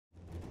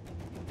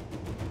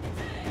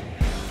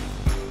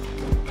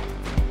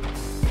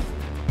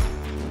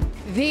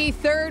The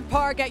third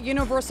park at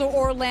Universal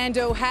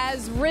Orlando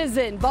has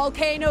risen.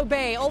 Volcano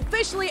Bay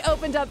officially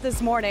opened up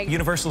this morning.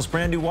 Universal's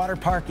brand new water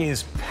park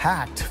is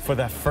packed for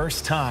the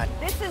first time.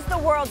 This is the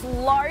world's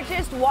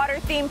largest water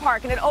theme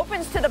park, and it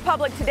opens to the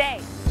public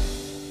today.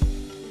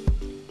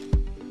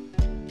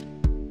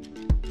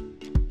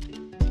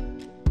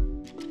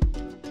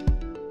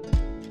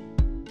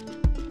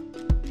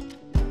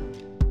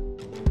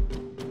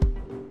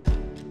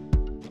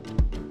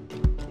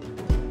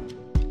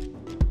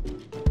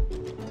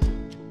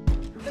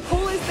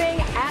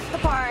 At the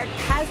park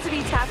has to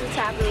be Tapu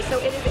Tapu, so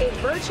it is a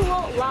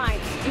virtual line.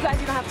 You guys,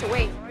 you don't have to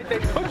wait. They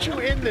put you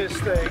in this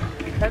thing,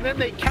 and then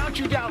they count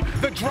you down.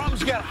 The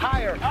drums get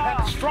higher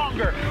and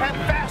stronger and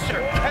faster,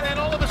 and then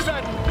all of a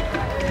sudden,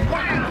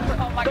 wham!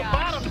 The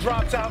bottom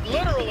drops out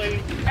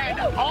literally, and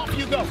off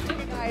you go.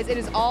 Guys, it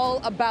is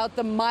all about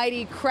the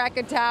mighty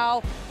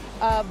Krakatoa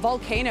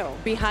volcano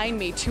behind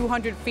me,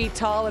 200 feet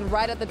tall, and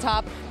right at the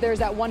top there's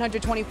that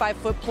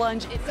 125-foot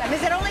plunge. Is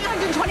it only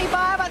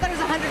 125? I thought it was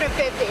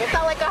 150. It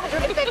felt like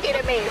 150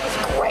 to me. It was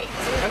great.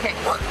 Okay.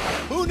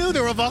 Who knew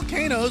there were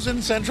volcanoes in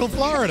Central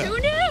Florida? Who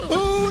knew?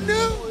 Who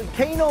knew?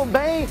 Volcano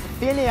Bay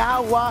tiene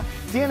agua,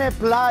 tiene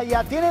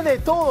playa, tiene de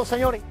todo,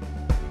 señores.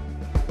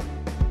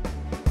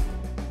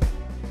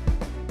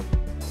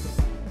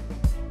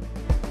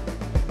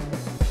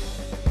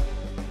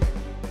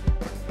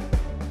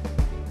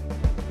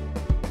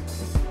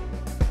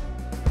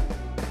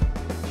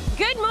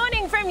 Good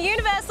morning from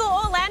Universal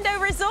Orlando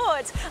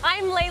Resort.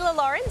 I'm Layla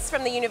Lawrence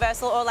from the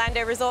Universal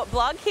Orlando Resort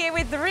blog, here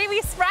with Ruby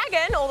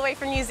Spraggan, all the way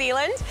from New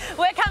Zealand.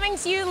 We're coming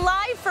to you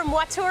live from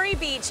Waturi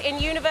Beach in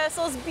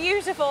Universal's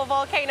beautiful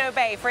Volcano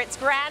Bay for its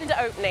grand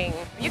opening.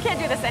 You can't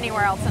do this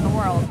anywhere else in the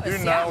world. You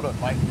nailed it,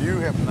 Mike. You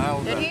have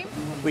nailed it. Did he?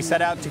 We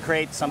set out to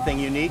create something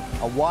unique,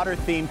 a water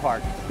theme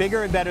park,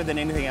 bigger and better than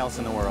anything else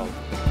in the world.